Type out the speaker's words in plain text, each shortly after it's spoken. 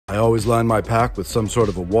I always line my pack with some sort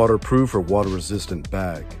of a waterproof or water-resistant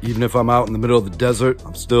bag. Even if I'm out in the middle of the desert,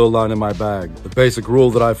 I'm still lining my bag. The basic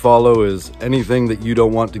rule that I follow is anything that you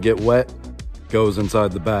don't want to get wet goes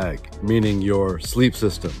inside the bag, meaning your sleep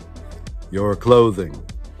system, your clothing,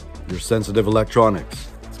 your sensitive electronics.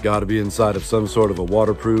 It's got to be inside of some sort of a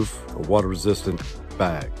waterproof or water-resistant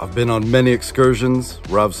bag. I've been on many excursions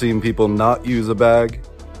where I've seen people not use a bag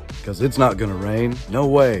because it's not gonna rain. No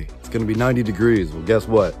way, it's gonna be 90 degrees. Well, guess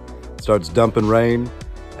what? It starts dumping rain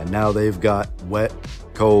and now they've got wet,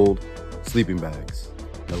 cold sleeping bags.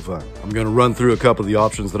 No fun. I'm gonna run through a couple of the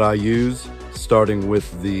options that I use, starting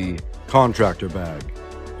with the contractor bag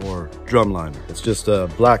or drum liner. It's just a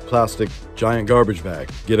black plastic giant garbage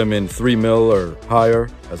bag. Get them in 3 mil or higher.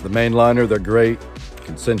 As the main liner, they're great. You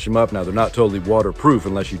can cinch them up. Now, they're not totally waterproof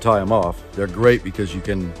unless you tie them off. They're great because you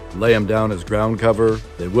can lay them down as ground cover.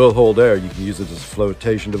 They will hold air. You can use it as a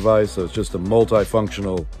flotation device, so it's just a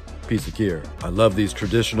multifunctional piece of gear. I love these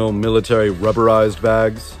traditional military rubberized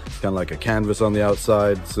bags. It's kind of like a canvas on the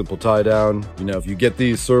outside, simple tie down. You know, if you get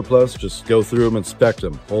these surplus, just go through them, inspect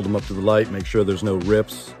them, hold them up to the light, make sure there's no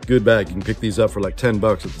rips. Good bag, you can pick these up for like 10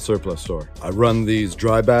 bucks at the surplus store. I run these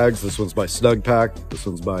dry bags. This one's by Snugpak, this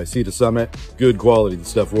one's by Sea to Summit. Good quality, the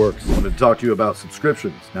stuff works. I wanted to talk to you about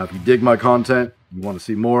subscriptions. Now, if you dig my content, you want to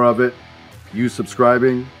see more of it, you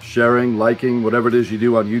subscribing, sharing, liking, whatever it is you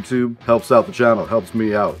do on YouTube helps out the channel, helps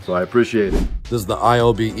me out, so I appreciate it. This is the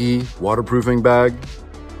ILBE Waterproofing bag.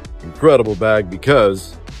 Incredible bag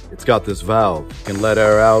because it's got this valve. You can let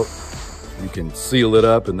air out, you can seal it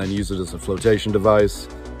up and then use it as a flotation device.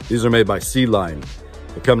 These are made by SeaLINE.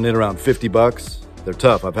 They're coming in around 50 bucks. They're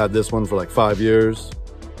tough. I've had this one for like 5 years.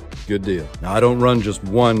 Good deal. Now I don't run just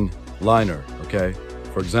one liner, okay?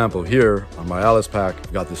 For example, here on my Alice pack,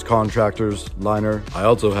 I've got this Contractors liner. I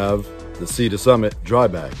also have the Sea to Summit dry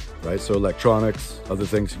bag, right? So electronics, other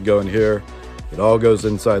things can go in here. It all goes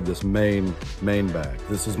inside this main bag.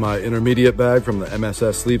 This is my intermediate bag from the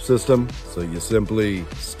MSS sleep system. So you simply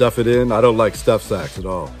stuff it in. I don't like stuff sacks at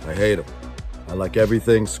all. I hate them. I like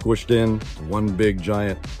everything squished in one big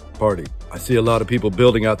giant party. I see a lot of people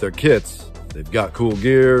building out their kits. They've got cool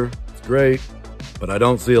gear, it's great, but I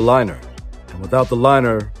don't see a liner. And without the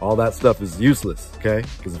liner, all that stuff is useless, okay?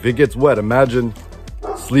 Because if it gets wet, imagine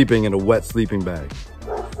sleeping in a wet sleeping bag.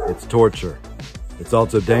 It's torture. It's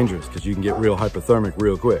also dangerous because you can get real hypothermic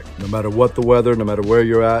real quick. No matter what the weather, no matter where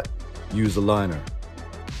you're at, use a liner.